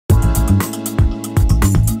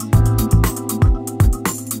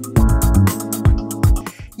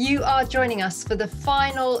You are joining us for the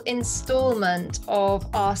final instalment of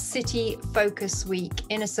our City Focus Week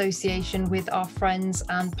in association with our friends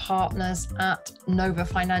and partners at Nova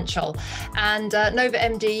Financial. And Nova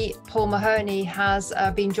MD Paul Mahoney has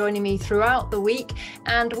been joining me throughout the week,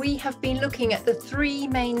 and we have been looking at the three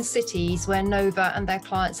main cities where Nova and their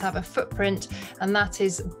clients have a footprint, and that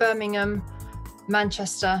is Birmingham,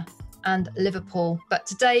 Manchester and Liverpool. But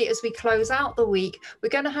today, as we close out the week, we're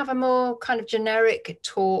going to have a more kind of generic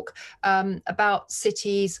talk about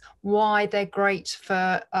cities, why they're great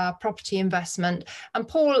for property investment. And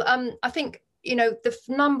Paul, I think, you know, the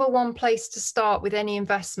number one place to start with any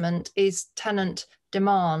investment is tenant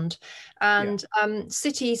demand. And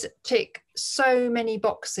cities tick so many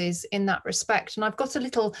boxes in that respect. And I've got a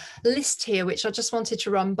little list here, which I just wanted to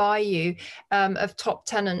run by you, of top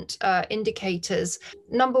tenant indicators.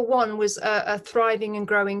 Number one was a thriving and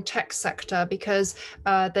growing tech sector, because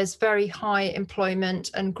there's very high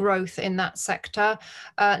employment and growth in that sector.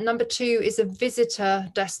 Number two is a visitor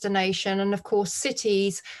destination. And of course,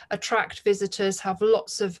 cities attract visitors, have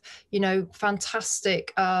lots of, you know,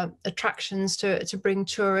 fantastic attractions to bring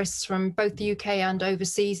tourists from both the UK and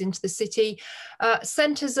overseas into the city.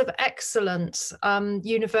 Centres of excellence,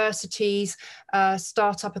 universities,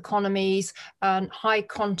 startup economies, and high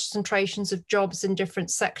concentrations of jobs in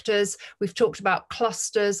different sectors. We've talked about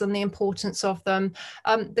clusters and the importance of them.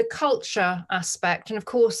 The culture aspect, and of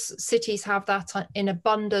course, cities have that in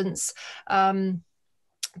abundance.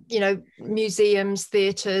 You know, museums,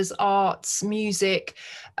 theatres, arts, music,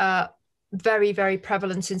 very, very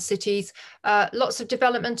prevalent in cities. Lots of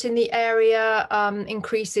development in the area,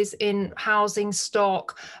 increases in housing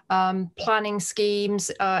stock, planning schemes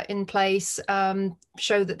in place,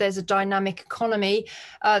 show that there's a dynamic economy.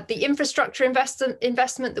 The infrastructure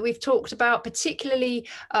investment that we've talked about, particularly,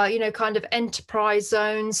 you know, kind of enterprise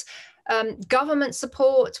zones. Government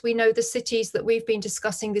support. We know the cities that we've been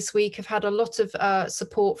discussing this week have had a lot of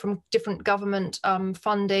support from different government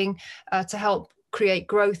funding to help create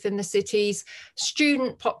growth in the cities.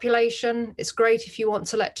 Student population, it's great if you want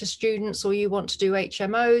to let to students or you want to do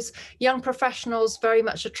HMOs. Young professionals very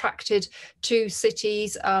much attracted to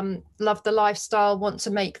cities, love the lifestyle, want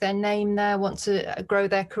to make their name there, want to grow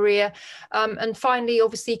their career. And finally,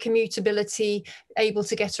 obviously, commutability, able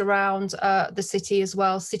to get around the city as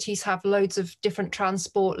well. Cities have loads of different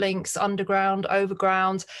transport links, underground,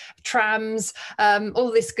 overground, trams,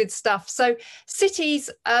 all this good stuff. So cities,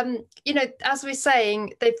 you know, as we're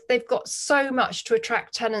saying, they've got so much to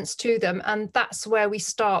attract tenants to them, and that's where we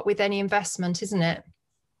start with any investment, isn't it?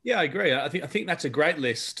 Yeah, I agree. I think that's a great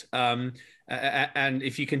list. And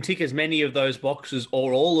if you can tick as many of those boxes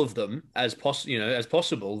or all of them as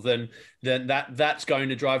possible, then that's going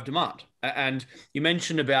to drive demand. And you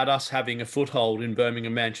mentioned about us having a foothold in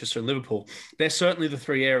Birmingham, Manchester, and Liverpool. They're certainly the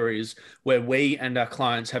three areas where we and our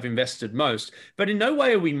clients have invested most. But in no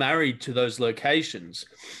way are we married to those locations.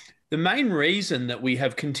 The main reason that we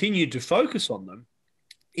have continued to focus on them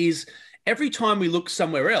is every time we look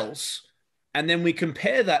somewhere else, and then we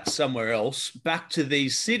compare that somewhere else back to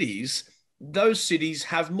these cities, those cities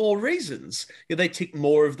have more reasons. They tick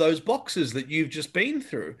more of those boxes that you've just been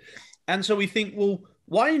through. And so we think, well,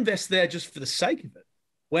 why invest there just for the sake of it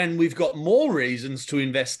when we've got more reasons to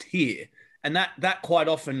invest here? And that quite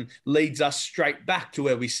often leads us straight back to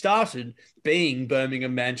where we started, being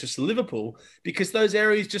Birmingham, Manchester, Liverpool, because those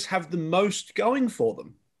areas just have the most going for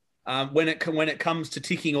them when it comes to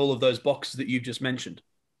ticking all of those boxes that you've just mentioned.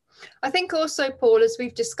 I think also, Paul, as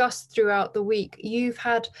we've discussed throughout the week, you've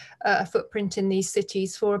had a footprint in these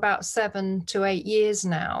cities for about 7 to 8 years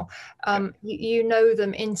now. You know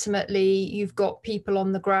them intimately. You've got people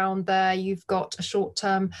on the ground there. You've got a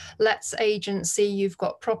short-term lets agency. You've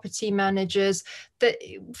got property managers. That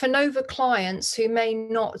for Nova clients who may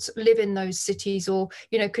not live in those cities, or,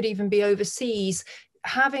 you know, could even be overseas,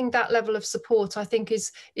 having that level of support, I think,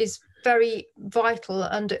 is very vital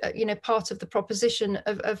and, you know, part of the proposition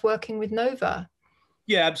of working with Nova.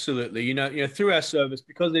 Yeah, absolutely. You know, through our service,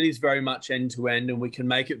 because it is very much end to end and we can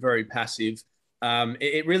make it very passive,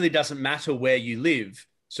 it really doesn't matter where you live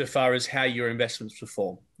so far as how your investments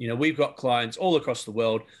perform. You know, we've got clients all across the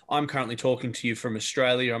world. I'm currently talking to you from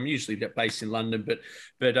Australia. I'm usually based in London,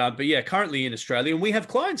 but yeah, currently in Australia. And we have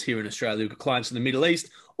clients here in Australia. We've got clients in the Middle East,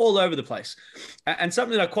 all over the place. And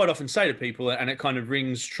something that I quite often say to people, and it kind of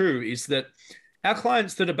rings true, is that our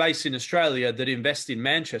clients that are based in Australia that invest in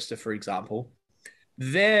Manchester, for example,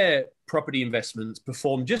 their property investments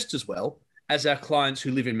perform just as well as our clients who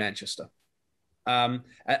live in Manchester. And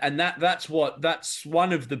that's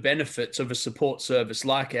one of the benefits of a support service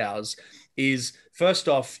like ours is, first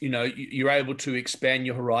off, you know, you're able to expand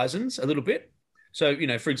your horizons a little bit. So,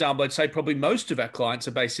 for example, I'd say probably most of our clients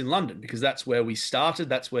are based in London because that's where we started.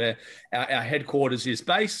 That's where our headquarters is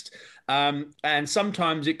based. And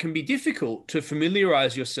sometimes it can be difficult to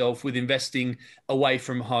familiarize yourself with investing away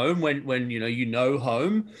from home when you know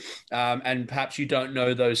home, and perhaps you don't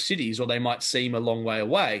know those cities or they might seem a long way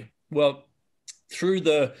away. Well, through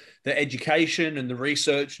the education and the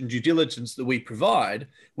research and due diligence that we provide,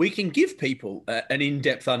 we can give people an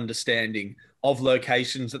in-depth understanding of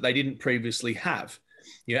locations that they didn't previously have.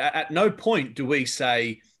 At no point do we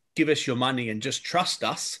say, give us your money and just trust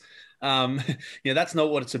us. That's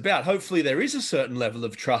not what it's about. Hopefully there is a certain level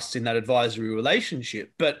of trust in that advisory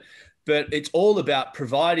relationship, but it's all about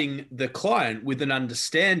providing the client with an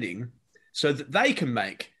understanding so that they can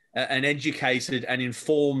make an educated and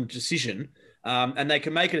informed decision. And they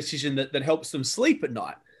can make a decision that helps them sleep at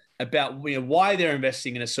night about why they're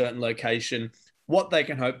investing in a certain location, what they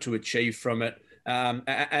can hope to achieve from it,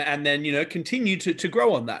 and then continue to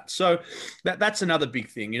grow on that. So that's another big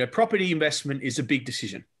thing. Property investment is a big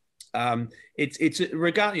decision.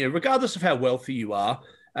 Regardless of how wealthy you are,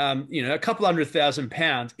 a couple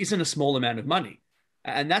 £100,000 isn't a small amount of money,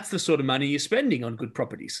 and that's the sort of money you're spending on good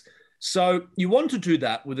properties. So you want to do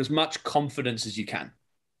that with as much confidence as you can.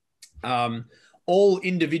 All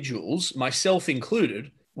individuals, myself included,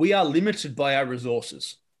 we are limited by our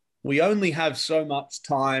resources. We only have so much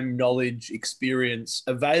time, knowledge, experience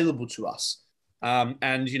available to us. And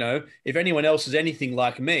if anyone else is anything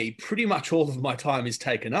like me, pretty much all of my time is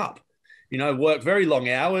taken up. I work very long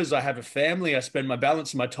hours. I have a family. I spend my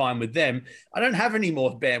balance of my time with them. I don't have any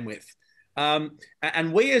more bandwidth.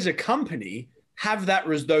 And we as a company have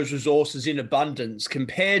those resources in abundance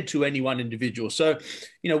compared to any one individual. So,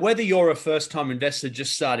 whether you're a first-time investor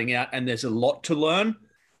just starting out and there's a lot to learn,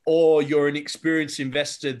 or you're an experienced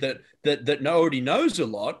investor that already knows a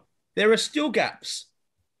lot, there are still gaps.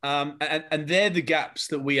 And they're the gaps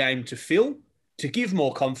that we aim to fill, to give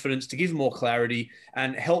more confidence, to give more clarity,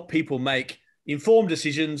 and help people make informed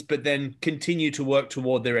decisions, but then continue to work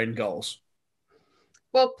toward their end goals.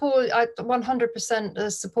 Well, Paul, I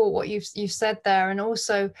 100% support what you've said there. And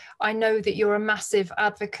also, I know that you're a massive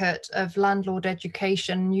advocate of landlord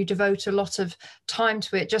education. You devote a lot of time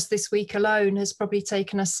to it. Just this week alone has probably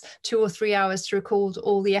taken us 2 or 3 hours to record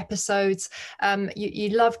all the episodes. You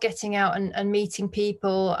love getting out and meeting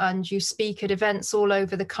people, and you speak at events all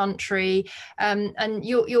over the country. And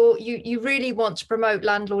you really want to promote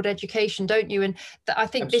landlord education, don't you? And I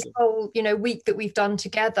think Absolutely. This whole week that we've done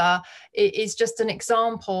together is just an example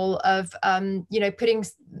of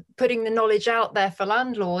putting the knowledge out there for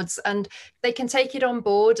landlords, and they can take it on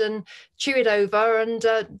board and chew it over and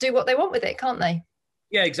do what they want with it, can't they?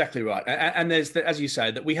 Yeah, exactly right. And there's, as you say,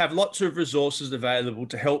 that we have lots of resources available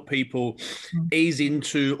to help people ease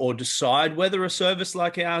into or decide whether a service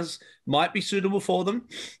like ours might be suitable for them.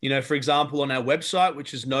 For example, on our website,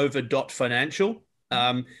 which is nova.financial,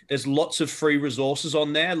 there's lots of free resources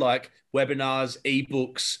on there, like webinars,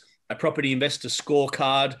 ebooks, a property investor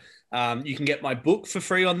scorecard. You can get my book for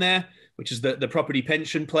free on there, which is the property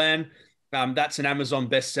pension plan. That's an Amazon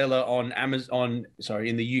bestseller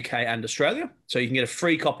in the UK and Australia. So you can get a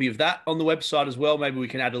free copy of that on the website as well. Maybe we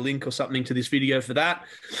can add a link or something to this video for that.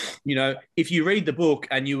 If you read the book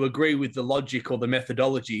and you agree with the logic or the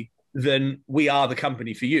methodology, then we are the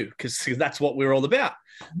company for you, because that's what we're all about.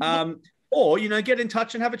 Or, get in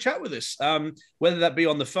touch and have a chat with us, whether that be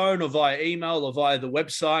on the phone or via email or via the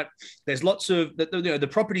website. There's lots of, the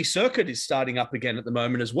property circuit is starting up again at the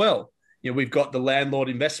moment as well. We've got the Landlord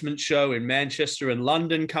Investment Show in Manchester and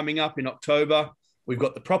London coming up in October. We've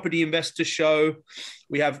got the Property Investor Show.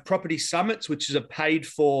 We have Property Summits, which is a paid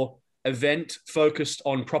for event focused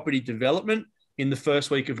on property development in the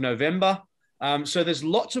first week of November. So there's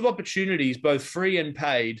lots of opportunities, both free and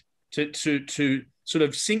paid, to sort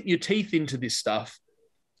of sink your teeth into this stuff,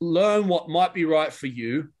 learn what might be right for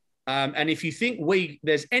you. And if you think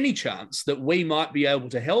there's any chance that we might be able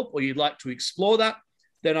to help, or you'd like to explore that,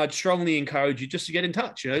 then I'd strongly encourage you just to get in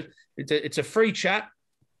touch. It's a free chat.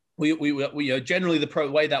 We generally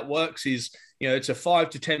the way that works is, it's a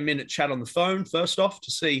 5 to 10 minute chat on the phone first off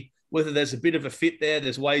to see whether there's a bit of a fit there.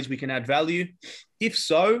 There's ways we can add value. If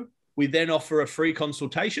so, we then offer a free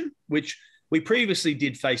consultation, which we previously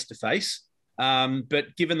did face to face.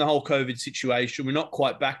 But given the whole COVID situation, we're not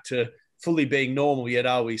quite back to fully being normal yet,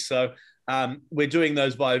 are we? So we're doing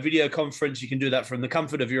those via video conference. You can do that from the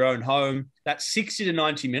comfort of your own home. That's 60 to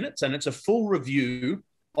 90 minutes, and it's a full review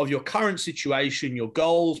of your current situation, your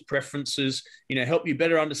goals, preferences, help you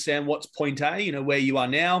better understand what's point A, where you are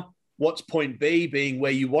now, what's point B, being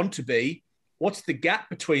where you want to be, what's the gap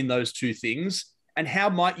between those two things, and how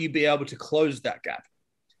might you be able to close that gap?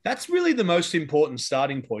 That's really the most important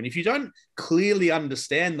starting point. If you don't clearly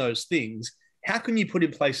understand those things, how can you put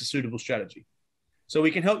in place a suitable strategy? So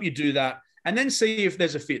we can help you do that, and then see if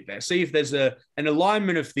there's a fit there, see if there's an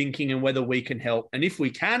alignment of thinking and whether we can help. And if we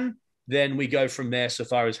can, then we go from there so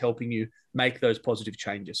far as helping you make those positive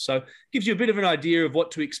changes. So it gives you a bit of an idea of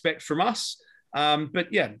what to expect from us.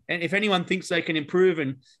 But yeah, and if anyone thinks they can improve,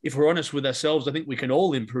 and if we're honest with ourselves, I think we can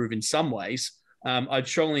all improve in some ways. I'd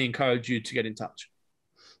strongly encourage you to get in touch.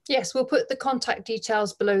 Yes, we'll put the contact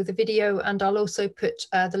details below the video, and I'll also put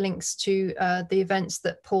the links to the events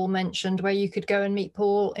that Paul mentioned where you could go and meet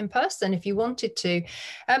Paul in person if you wanted to.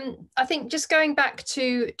 I think just going back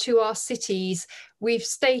to our cities, we've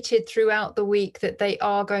stated throughout the week that they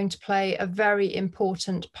are going to play a very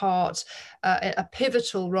important part, a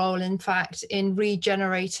pivotal role, in fact, in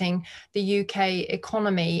regenerating the UK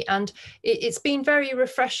economy. And it's been very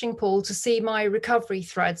refreshing, Paul, to see my recovery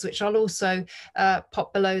threads, which I'll also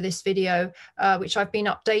pop below this video, which I've been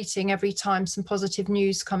updating every time some positive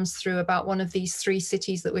news comes through about one of these 3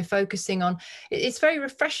 cities that we're focusing on. It's very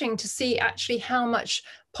refreshing to see actually how much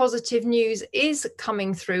positive news is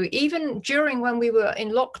coming through. Even during when we were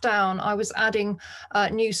in lockdown, I was adding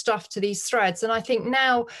new stuff to these threads. And I think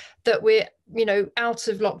now that we're, out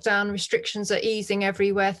of lockdown, restrictions are easing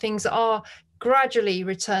everywhere, things are gradually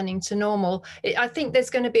returning to normal. I think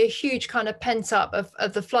there's going to be a huge kind of pent up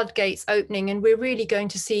of the floodgates opening, and we're really going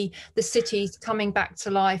to see the cities coming back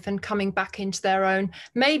to life and coming back into their own,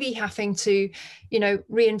 maybe having to,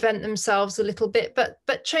 reinvent themselves a little bit,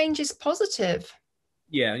 but change is positive.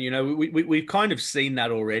 Yeah, we've kind of seen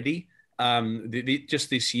that already. Just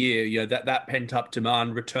this year, that pent up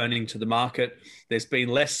demand returning to the market. There's been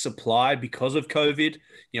less supply because of COVID.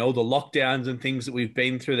 All the lockdowns and things that we've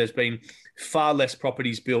been through. There's been far less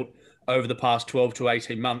properties built over the past 12 to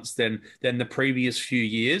 18 months than the previous few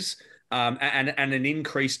years, and an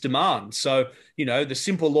increased demand. So, the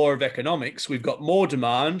simple law of economics: we've got more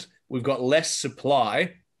demand, we've got less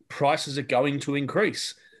supply, prices are going to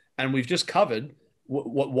increase, and we've just covered.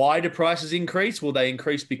 Why do prices increase? Well, they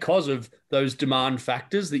increase because of those demand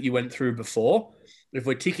factors that you went through before. If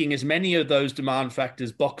we're ticking as many of those demand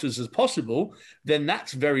factors boxes as possible, then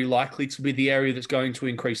that's very likely to be the area that's going to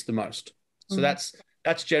increase the most. So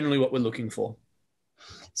that's generally what we're looking for.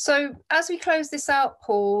 So as we close this out,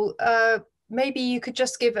 Paul, maybe you could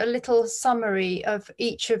just give a little summary of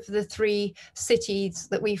each of the 3 cities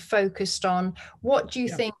that we focused on. What do you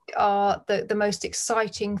think are the most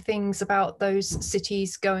exciting things about those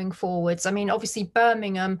cities going forwards? I mean, obviously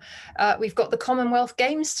Birmingham, we've got the Commonwealth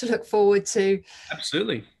Games to look forward to.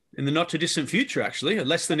 Absolutely. In the not too distant future, actually,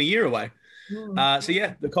 less than a year away. So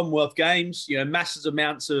yeah, the Commonwealth Games, massive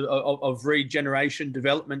amounts of regeneration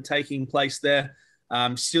development taking place there.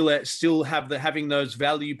 Still having those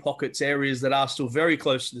value pockets areas that are still very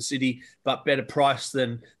close to the city, but better priced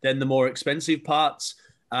than the more expensive parts,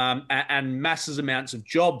 and massive amounts of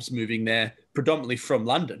jobs moving there, predominantly from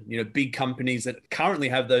London. Big companies that currently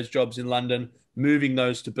have those jobs in London, moving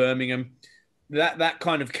those to Birmingham. That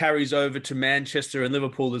kind of carries over to Manchester and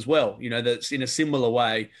Liverpool as well. That's in a similar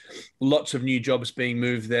way. Lots of new jobs being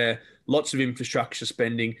moved there, lots of infrastructure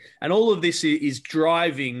spending, and all of this is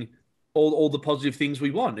driving all the positive things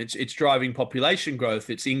we want. It's driving population growth.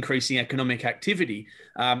 It's increasing economic activity.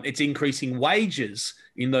 It's increasing wages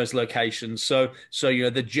in those locations. So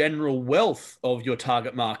the general wealth of your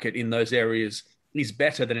target market in those areas is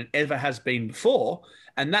better than it ever has been before,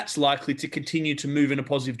 and that's likely to continue to move in a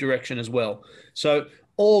positive direction as well. So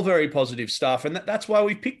all very positive stuff, and that's why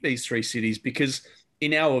we picked these 3 cities, because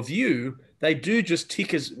in our view, they do just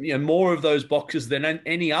tick as more of those boxes than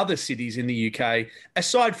any other cities in the UK,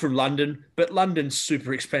 aside from London. But London's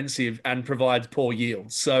super expensive and provides poor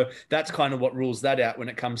yields, so that's kind of what rules that out when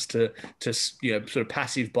it comes to sort of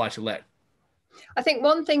passive buy-to-let. I think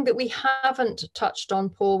one thing that we haven't touched on,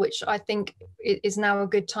 Paul, which I think is now a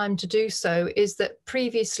good time to do so, is that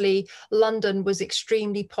previously London was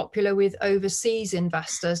extremely popular with overseas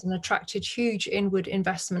investors and attracted huge inward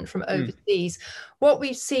investment from overseas. What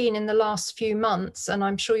we've seen in the last few months, and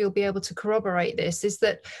I'm sure you'll be able to corroborate this, is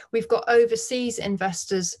that we've got overseas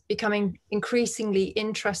investors becoming increasingly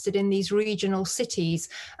interested in these regional cities.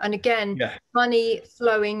 And again, money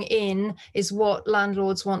flowing in is what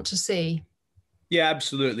landlords want to see. Yeah,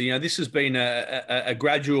 absolutely. This has been a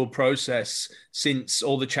gradual process since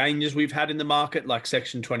all the changes we've had in the market, like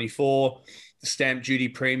Section 24, the stamp duty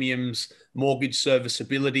premiums, mortgage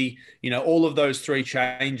serviceability. All of those 3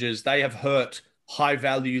 changes, they have hurt high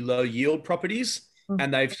value, low yield properties,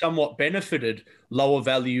 and they've somewhat benefited lower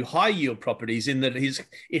value, high yield properties, in that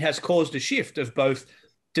it has caused a shift of both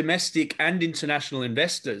domestic and international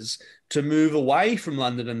investors to move away from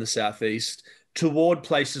London and the Southeast toward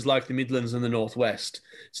places like the Midlands and the Northwest.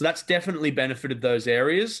 So that's definitely benefited those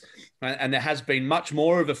areas. And there has been much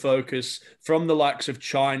more of a focus from the likes of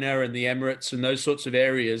China and the Emirates and those sorts of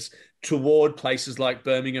areas toward places like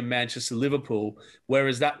Birmingham, Manchester, Liverpool,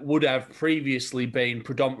 whereas that would have previously been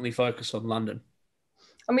predominantly focused on London.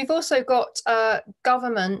 And we've also got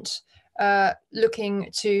government looking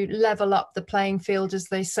to level up the playing field, as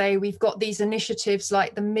they say. We've got these initiatives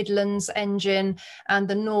like the Midlands Engine and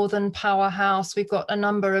the Northern Powerhouse. We've got a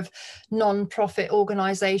number of non-profit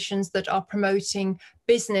organisations that are promoting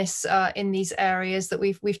business in these areas that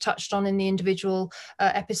we've touched on in the individual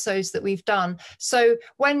episodes that we've done. So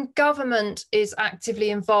when government is actively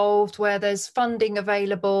involved, where there's funding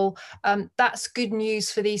available, that's good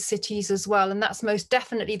news for these cities as well. And that's most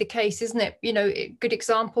definitely the case, isn't it? You know, good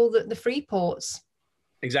example, that the free ports.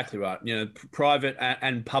 Exactly right. You know, private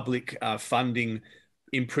and public funding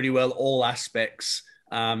in pretty well all aspects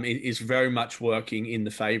is very much working in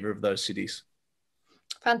the favour of those cities.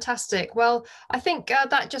 Fantastic. Well, I think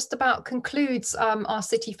that just about concludes our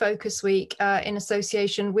City Focus Week in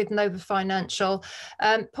association with Nova Financial.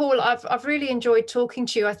 Paul, I've really enjoyed talking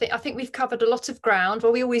to you. I think we've covered a lot of ground.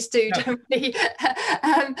 Well, we always do, don't we?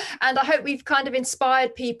 And I hope we've kind of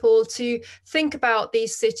inspired people to think about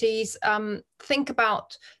these cities, think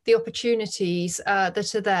about the opportunities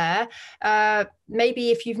that are there.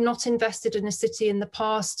 Maybe if you've not invested in a city in the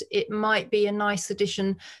past, it might be a nice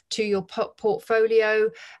addition to your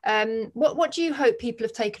portfolio. What do you hope people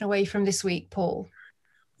have taken away from this week, Paul?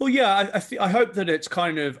 Well, yeah, I hope that it's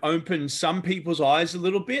kind of opened some people's eyes a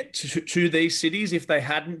little bit to these cities if they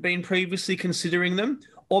hadn't been previously considering them,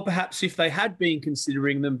 or perhaps if they had been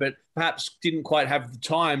considering them, but perhaps didn't quite have the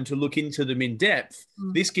time to look into them in depth.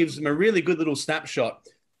 This gives them a really good little snapshot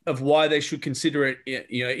of why they should consider it,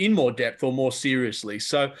 you know, in more depth or more seriously.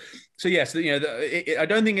 So yes, you know, I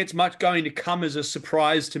don't think it's much going to come as a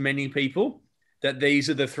surprise to many people that these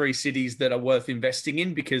are the three cities that are worth investing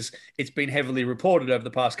in, because it's been heavily reported over the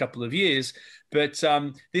past couple of years. But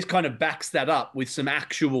this kind of backs that up with some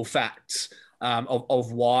actual facts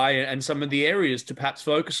of why, and some of the areas to perhaps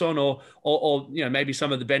focus on, or you know, maybe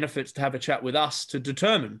some of the benefits to have a chat with us to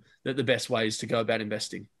determine that the best ways to go about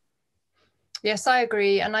investing. Yes, I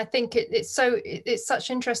agree. And I think it's such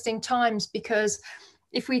interesting times, because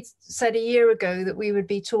if we said a year ago that we would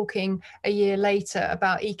be talking a year later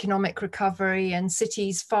about economic recovery and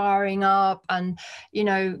cities firing up and, you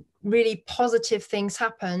know, really positive things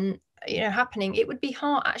happening, it would be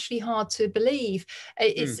actually hard to believe.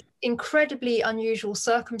 It's incredibly unusual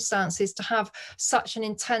circumstances to have such an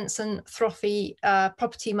intense and frothy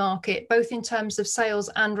property market, both in terms of sales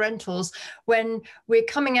and rentals, when we're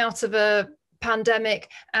coming out of a pandemic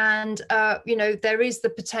and you know, there is the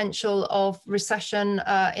potential of recession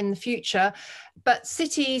in the future. But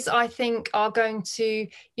cities, I think, are going to,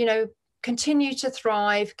 you know, continue to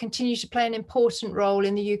thrive, continue to play an important role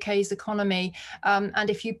in the UK's economy.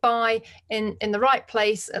 And if you buy in the right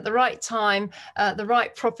place at the right time, the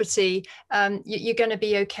right property, you're going to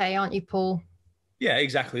be okay, aren't you, Paul? Yeah,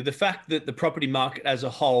 exactly. The fact that the property market as a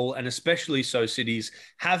whole, and especially so cities,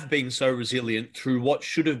 have been so resilient through what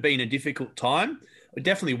should have been a difficult time. It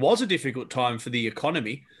definitely was a difficult time for the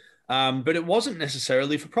economy, but it wasn't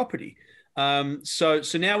necessarily for property. So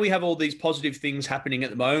now we have all these positive things happening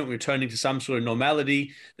at the moment. We're returning to some sort of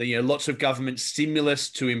normality. You know, lots of government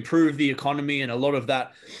stimulus to improve the economy, and a lot of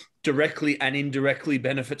that directly and indirectly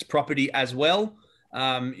benefits property as well.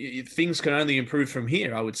 Things can only improve from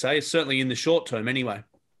here, I would say, certainly in the short term anyway.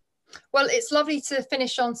 Well, it's lovely to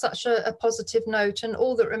finish on such a positive note, and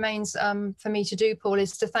all that remains for me to do, Paul,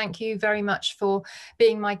 is to thank you very much for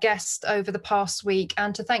being my guest over the past week,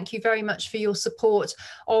 and to thank you very much for your support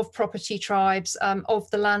of Property Tribes, of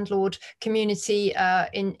the landlord community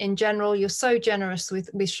in general. You're so generous with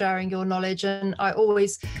sharing your knowledge, and I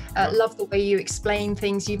always love the way you explain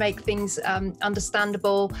things. You make things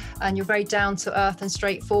understandable, and you're very down to earth and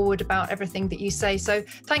straightforward about everything that you say. So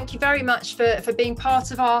thank you very much for being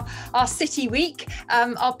part of our City Week.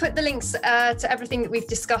 I'll put the links to everything that we've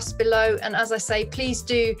discussed below, and as I say, please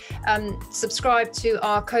do subscribe to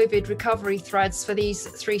our COVID recovery threads for these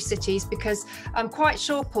three cities, because I'm quite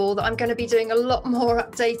sure, Paul, that I'm going to be doing a lot more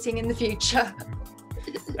updating in the future.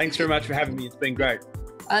 Thanks very much for having me. It's been great.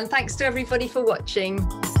 And thanks to everybody for watching.